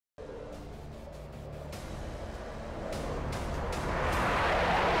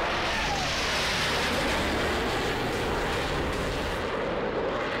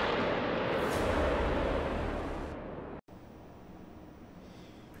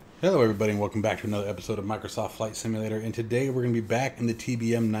Hello everybody and welcome back to another episode of Microsoft Flight Simulator, and today we're going to be back in the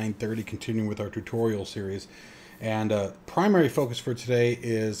TBM-930 continuing with our tutorial series. And primary focus for today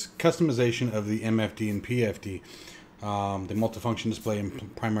is customization of the MFD and PFD, the multifunction display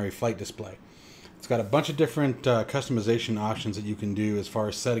and primary flight display. It's got a bunch of different customization options that you can do as far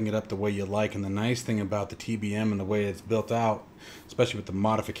as setting it up the way you like, and the nice thing about the TBM and the way it's built out, especially with the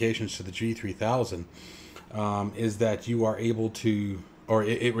modifications to the G3000, is that you are able to, or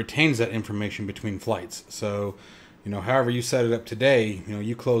it retains that information between flights. So, however you set it up today,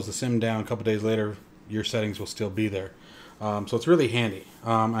 you close the sim down, a couple days later, your settings will still be there. So it's really handy.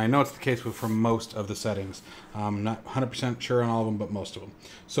 I know it's the case for most of the settings. I'm not 100% sure on all of them, but most of them.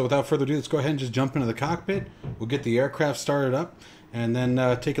 So without further ado, let's go ahead and just jump into the cockpit. We'll get the aircraft started up, and then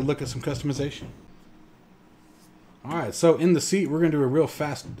take a look at some customization. Alright, so in the seat, we're going to do a real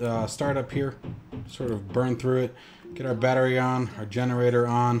fast startup here. Sort of burn through it. Get our battery on, our generator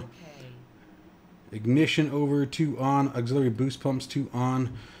on, ignition over to on, auxiliary boost pumps to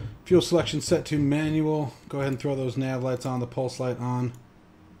on, fuel selection set to manual. Go ahead and throw those nav lights on, the pulse light on.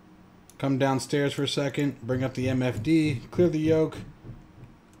 Come downstairs for a second, bring up the MFD, clear the yoke,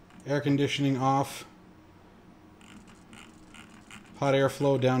 air conditioning off, hot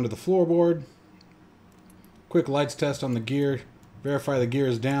airflow down to the floorboard. Quick lights test on the gear, verify the gear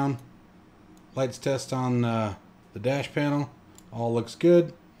is down. Lights test on the dash panel, all looks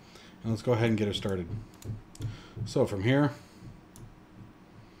good, and let's go ahead and get her started. So from here,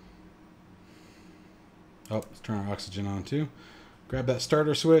 let's turn our oxygen on too. Grab that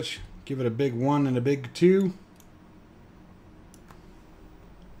starter switch, give it a big 1 and a big 2.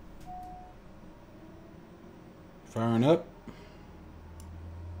 Firing up.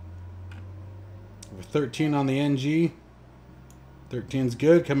 Over 13 on the NG. 13's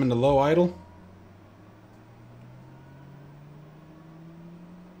good, coming to low idle.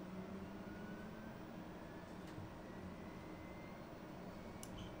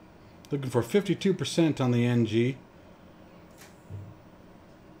 Looking for 52% on the NG.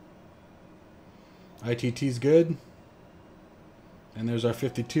 ITT's good. And there's our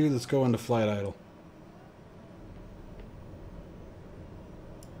 52. Let's go into flight idle.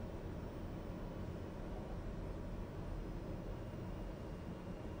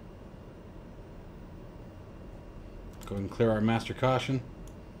 Go ahead and clear our master caution.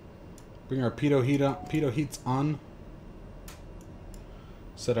 Bring our pitot heats on.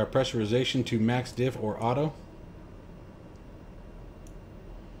 Set our pressurization to max diff or auto.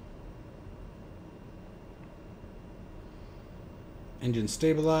 Engine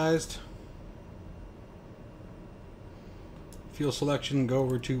stabilized. Fuel selection, go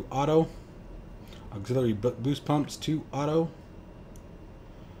over to auto. Auxiliary boost pumps to auto.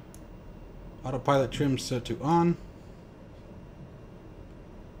 Autopilot trim set to on.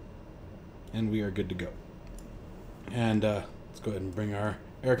 And we are good to go. And let's go ahead and bring our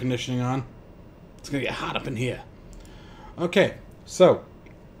air conditioning on. It's going to get hot up in here. Okay, so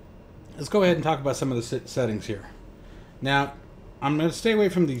let's go ahead and talk about some of the settings here. Now, I'm going to stay away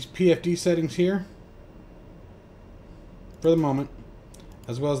from these PFD settings here for the moment,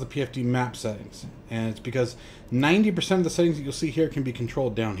 as well as the PFD map settings. And it's because 90% of the settings that you'll see here can be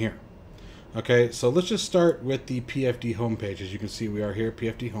controlled down here. Okay, so let's just start with the PFD homepage. As you can see, we are here,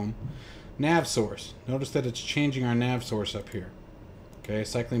 PFD home. Nav source. Notice that it's changing our nav source up here. Okay,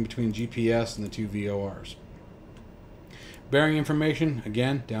 cycling between GPS and the 2 VORs. Bearing information,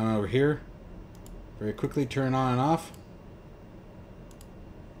 again, down over here. Very quickly turn on and off.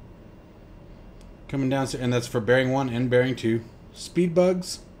 Coming down, and that's for bearing 1 and bearing 2. Speed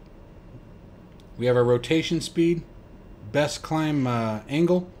bugs. We have our rotation speed, best climb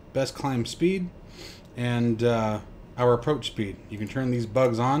angle, best climb speed, and our approach speed. You can turn these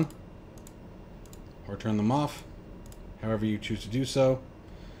bugs on or turn them off, however you choose to do so.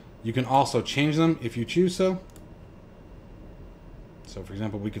 You can also change them if you choose so. So for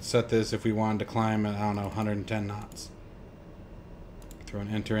example, we could set this if we wanted to climb at, 110 knots. Throw an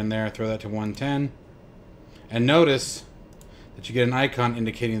enter in there, throw that to 110. And notice that you get an icon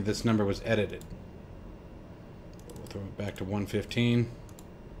indicating that this number was edited. We'll throw it back to 115.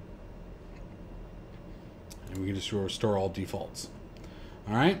 And we can just restore all defaults.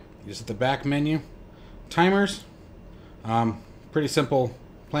 Alright, just at the back menu. Timers, pretty simple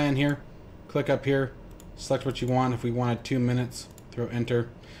plan here. Click up here, select what you want. If we wanted 2 minutes, throw enter.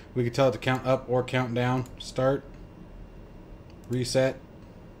 We could tell it to count up or count down. Start, reset.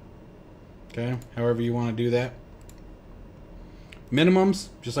 Okay, however you want to do that. Minimums,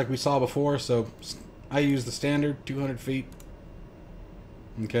 just like we saw before. So I use the standard 200 feet.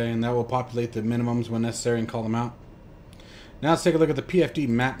 Okay, and that will populate the minimums when necessary and call them out. Now let's take a look at the PFD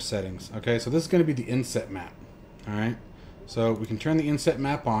map settings. Okay, so this is going to be the inset map. All right, so we can turn the inset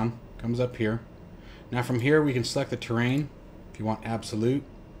map on. Comes up here. Now from here we can select the terrain if you want absolute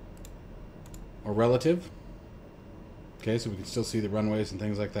or relative. Okay, so we can still see the runways and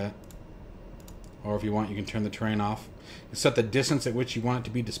things like that. Or if you want, you can turn the terrain off. You set the distance at which you want it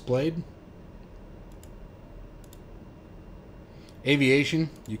to be displayed.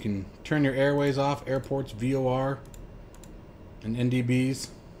 Aviation, you can turn your airways off, airports, VOR, and NDBs.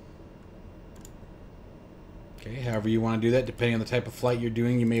 Okay, however you want to do that, depending on the type of flight you're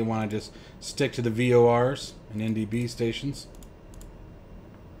doing, you may want to just stick to the VORs and NDB stations.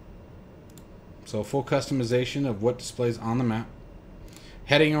 So full customization of what displays on the map.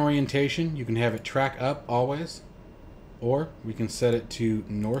 Heading orientation, you can have it track up always, or we can set it to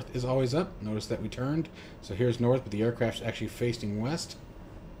north is always up. Notice that we turned, so here's north, but the aircraft's actually facing west.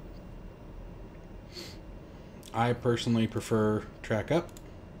 I personally prefer track up.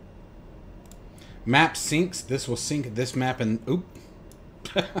 Map syncs. This will sync this map and oop,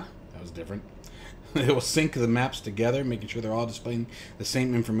 that was different. It will sync the maps together, making sure they're all displaying the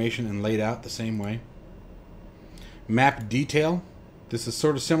same information and laid out the same way. Map detail. This is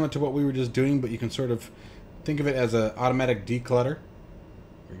sort of similar to what we were just doing, but you can sort of think of it as an automatic declutter.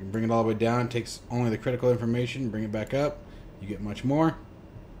 You can bring it all the way down, it takes only the critical information, bring it back up, you get much more.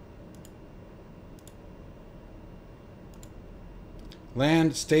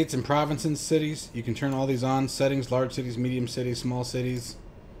 Land, states, and provinces, cities. You can turn all these on. Settings, large cities, medium cities, small cities.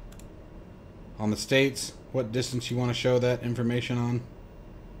 On the states, what distance you want to show that information on.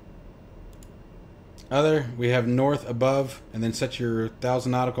 Other, we have north, above, and then set your 1,000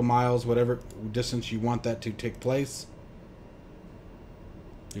 nautical miles, whatever distance you want that to take place.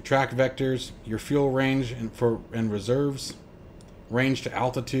 Your track vectors, your fuel range and reserves, range to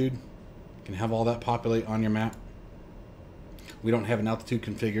altitude. You can have all that populate on your map. We don't have an altitude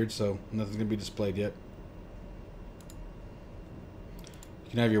configured, so nothing's going to be displayed yet.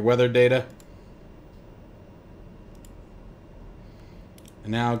 You can have your weather data.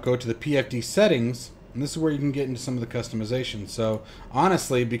 And now go to the PFD settings, and this is where you can get into some of the customization. So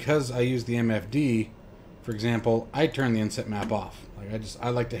honestly, because I use the MFD, for example, I turn the inset map off. Like I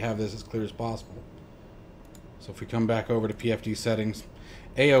like to have this as clear as possible. So if we come back over to PFD settings,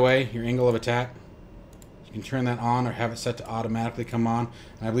 AOA, your angle of attack, you can turn that on or have it set to automatically come on.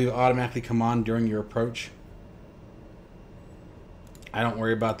 And I believe it automatically come on during your approach. I don't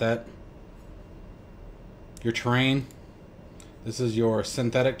worry about that. Your terrain. This is your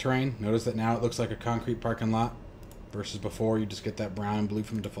synthetic terrain. Notice that now it looks like a concrete parking lot versus before you just get that brown and blue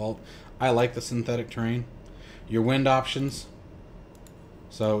from default. I like the synthetic terrain. Your wind options.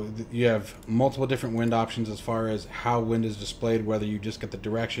 So you have multiple different wind options as far as how wind is displayed, whether you just get the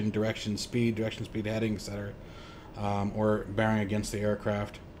direction speed heading, etc., or bearing against the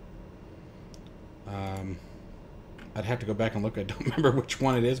aircraft. I'd have to go back and look. I don't remember which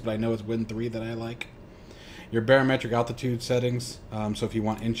one it is, but I know it's wind 3 that I like. Your barometric altitude settings, so if you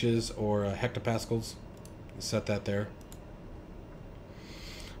want inches or hectopascals, set that there.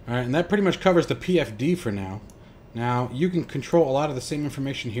 All right, and that pretty much covers the PFD for now. Now, you can control a lot of the same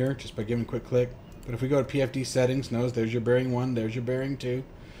information here just by giving a quick click. But if we go to PFD settings, notice there's your bearing 1, there's your bearing 2.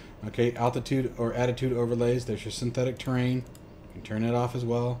 Okay, altitude or attitude overlays, there's your synthetic terrain. You can turn it off as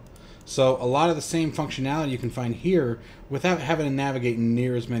well. So a lot of the same functionality you can find here without having to navigate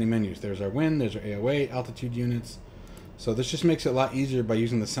near as many menus. There's our wind, there's our AOA, altitude units. So this just makes it a lot easier by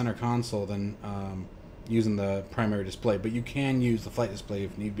using the center console than using the primary display, but you can use the flight display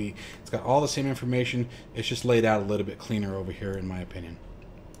if need be. It's got all the same information, it's just laid out a little bit cleaner over here in my opinion.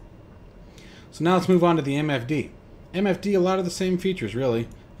 So now let's move on to the MFD. MFD, a lot of the same features really,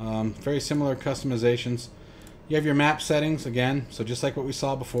 very similar customizations. You have your map settings again, so just like what we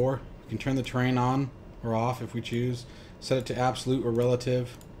saw before, you can turn the terrain on or off if we choose, set it to absolute or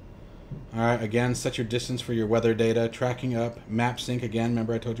relative. Alright, again, set your distance for your weather data, tracking up, map sync again,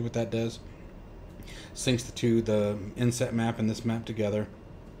 remember I told you what that does. Syncs the inset map and this map together.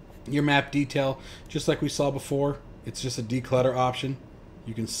 Your map detail, just like we saw before, it's just a declutter option.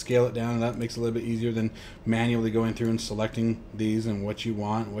 You can scale it down, and that makes it a little bit easier than manually going through and selecting these and what you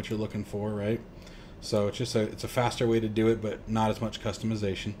want, what you're looking for, right? So it's just it's a faster way to do it, but not as much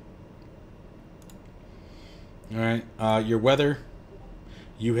customization. All right, your weather.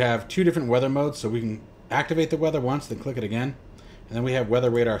 You have 2 different weather modes, so we can activate the weather once, then click it again, and then we have weather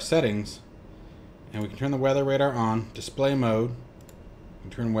radar settings. And we can turn the weather radar on. Display mode, you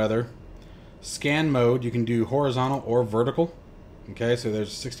can turn weather. Scan mode, you can do horizontal or vertical. Okay, so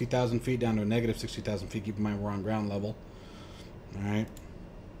there's 60,000 feet down to a negative 60,000 feet. Keep in mind we're on ground level. Alright.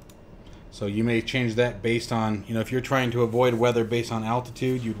 So you may change that based on, you know, if you're trying to avoid weather based on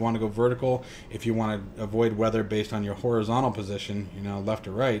altitude, you'd want to go vertical. If you want to avoid weather based on your horizontal position, you know, left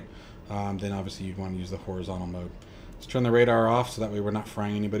or right, then obviously you'd want to use the horizontal mode. Let's turn the radar off so that way we're not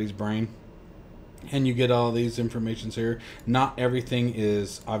frying anybody's brain. And you get all these informations here. Not everything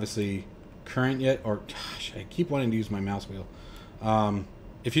is obviously current yet, or gosh, I keep wanting to use my mouse wheel.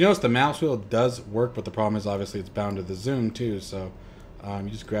 If you notice, the mouse wheel does work, but the problem is obviously it's bound to the zoom too, so you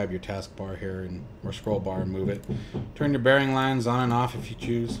just grab your taskbar here or scroll bar and move it. Turn your bearing lines on and off if you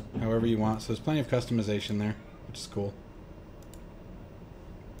choose, however you want. So there's plenty of customization there, which is cool.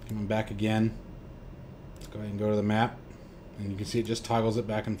 Coming back again. Let's go ahead and go to the map, and you can see it just toggles it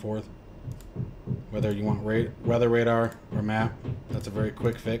back and forth. Whether you want weather radar or map, that's a very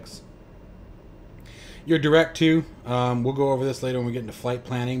quick fix. Your direct to, we'll go over this later when we get into flight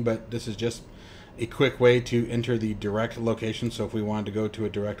planning, but this is just a quick way to enter the direct location. So if we wanted to go to a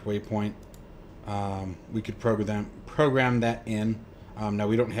direct waypoint, we could program that in. Now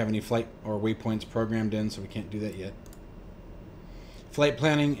we don't have any flight or waypoints programmed in, so we can't do that yet. Flight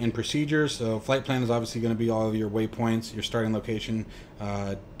planning and procedures. So flight plan is obviously going to be all of your waypoints, your starting location,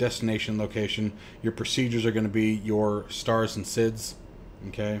 destination location. Your procedures are going to be your stars and SIDS,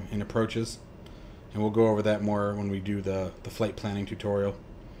 okay, and approaches. And we'll go over that more when we do the flight planning tutorial.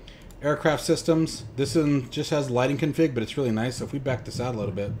 Aircraft systems. This one just has lighting config, but it's really nice. So if we back this out a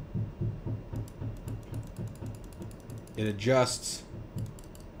little bit, it adjusts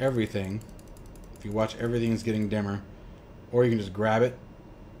everything. If you watch, everything is getting dimmer. Or you can just grab it.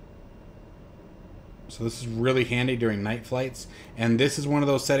 So this is really handy during night flights. And this is one of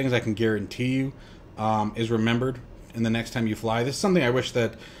those settings I can guarantee you is remembered in the next time you fly. This is something I wish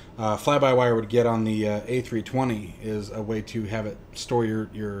that fly-by-wire would get on the A320, is a way to have it store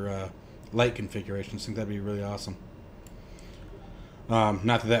your light configurations. I think that'd be really awesome. Not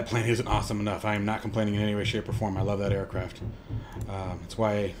that that plane isn't awesome enough. I am not complaining in any way, shape, or form. I love that aircraft. That's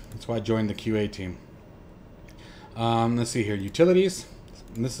why I joined the QA team. Let's see here, utilities.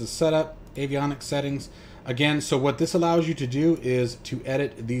 And this is setup, avionics settings. Again, so what this allows you to do is to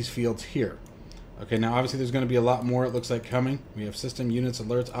edit these fields here. Okay, now obviously there's going to be a lot more, it looks like, coming. We have system, units,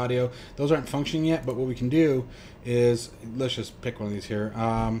 alerts, audio. Those aren't functioning yet, but what we can do is, let's just pick one of these here.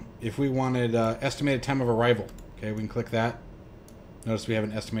 If we wanted estimated time of arrival, okay, we can click that. Notice we have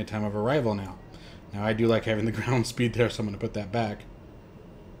an estimated time of arrival now. Now I do like having the ground speed there, so I'm going to put that back.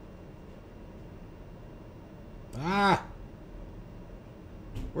 Ah!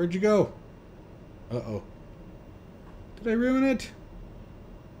 Where'd you go? Uh-oh. Did I ruin it?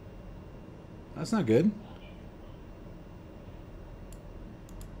 That's not good.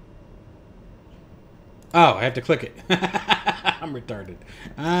 Oh, I have to click it. I'm retarded.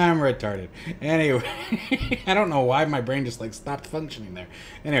 I'm retarded. Anyway, I don't know why my brain just like stopped functioning there.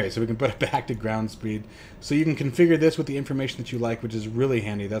 Anyway, so we can put it back to ground speed. So you can configure this with the information that you like, which is really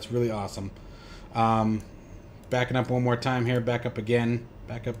handy. That's really awesome. Backing up one more time here. Back up again.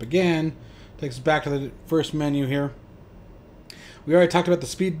 Back up again. Takes us back to the first menu here. We already talked about the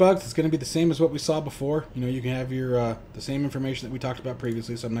speed bugs. It's going to be the same as what we saw before. You know, you can have your the same information that we talked about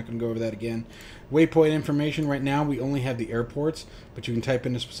previously, so I'm not going to go over that again. Waypoint information. Right now, we only have the airports, but you can type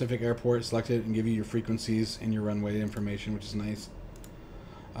in a specific airport, select it, and give you your frequencies and your runway information, which is nice.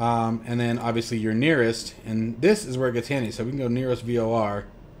 And then, obviously, your nearest, and this is where it gets handy. So we can go nearest VOR,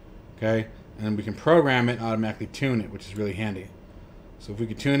 okay, and then we can program it and automatically tune it, which is really handy. So if we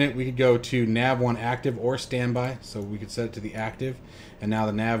could tune it, we could go to nav1 active or standby. So we could set it to the active. And now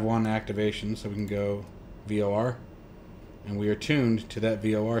the nav1 activation, so we can go VOR. And we are tuned to that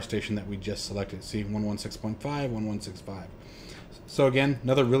VOR station that we just selected. See, 116.5, 1165. So again,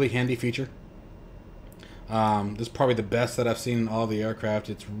 another really handy feature. This is probably the best that I've seen in all the aircraft.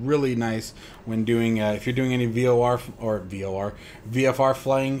 It's really nice when doing, if you're doing any VFR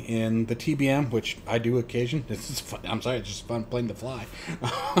flying in the TBM, which I do occasion. This is fun. I'm sorry, it's just fun plane to fly.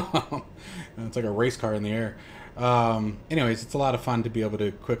 It's like a race car in the air. Anyways, it's a lot of fun to be able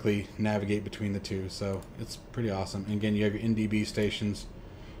to quickly navigate between the two, so it's pretty awesome. And again, you have your NDB stations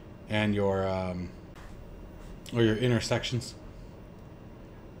and your or your intersections.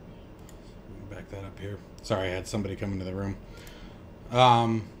 Back that up here. Sorry, I had somebody come into the room.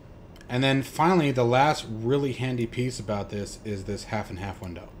 And then finally, the last really handy piece about this is this half and half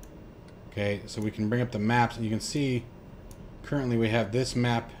window. Okay, so we can bring up the maps, and you can see currently we have this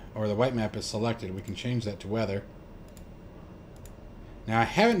map, or the white map is selected. We can change that to weather. Now I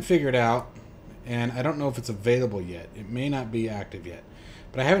haven't figured out, and I don't know if it's available yet. It may not be active yet,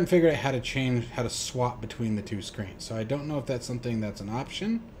 but I haven't figured out how to swap between the two screens. So I don't know if that's something that's an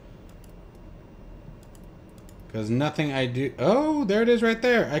option. Because nothing I do... Oh, there it is right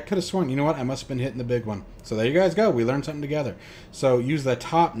there. I could have sworn. You know what? I must have been hitting the big one. So there you guys go. We learned something together. So use the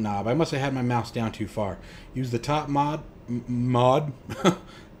top knob. I must have had my mouse down too far. Use the top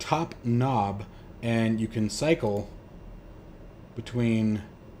top knob, and you can cycle between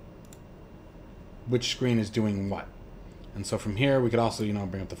which screen is doing what. And so from here, we could also, you know,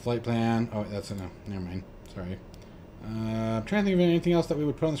 bring up the flight plan. Oh, that's... No, never mind. Sorry. I'm trying to think of anything else that we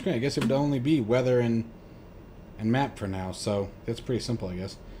would put on the screen. I guess it would only be weather and map for now, so that's pretty simple, I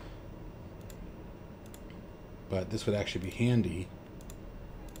guess. But this would actually be handy,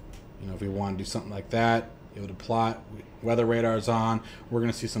 you know, if we want to do something like that. It would plot weather radar's on. We're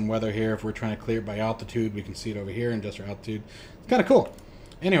going to see some weather here. If we're trying to clear it by altitude, we can see it over here and just our altitude. It's kind of cool.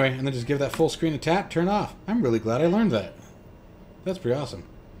 Anyway, and then just give that full screen a tap, turn off. I'm really glad I learned that. That's pretty awesome.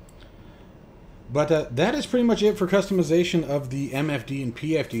 But that is pretty much it for customization of the MFD and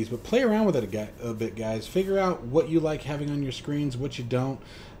PFDs. But play around with it a bit, guys. Figure out what you like having on your screens, what you don't.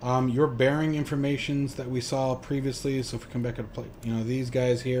 Your bearing informations that we saw previously. So if we come back and play, you know, these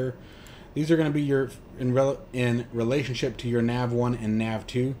guys here, these are going to be your in relationship to your nav1 and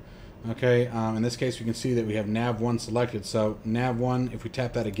nav2. Okay. In this case, we can see that we have nav1 selected. So nav1, if we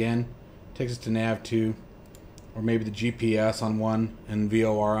tap that again, takes us to nav2. Or maybe the GPS on one and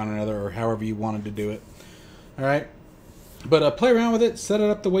VOR on another, or however you wanted to do it. All right, but play around with it, set it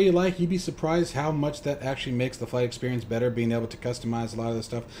up the way you like. You'd be surprised how much that actually makes the flight experience better, being able to customize a lot of this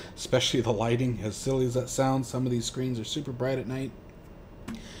stuff, especially the lighting. As silly as that sounds, some of these screens are super bright at night.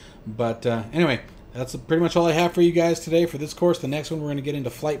 But anyway, that's pretty much all I have for you guys today for this course. The next one, we're going to get into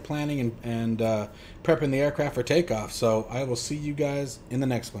flight planning and prepping the aircraft for takeoff. So I will see you guys in the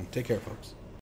next one. Take care, folks.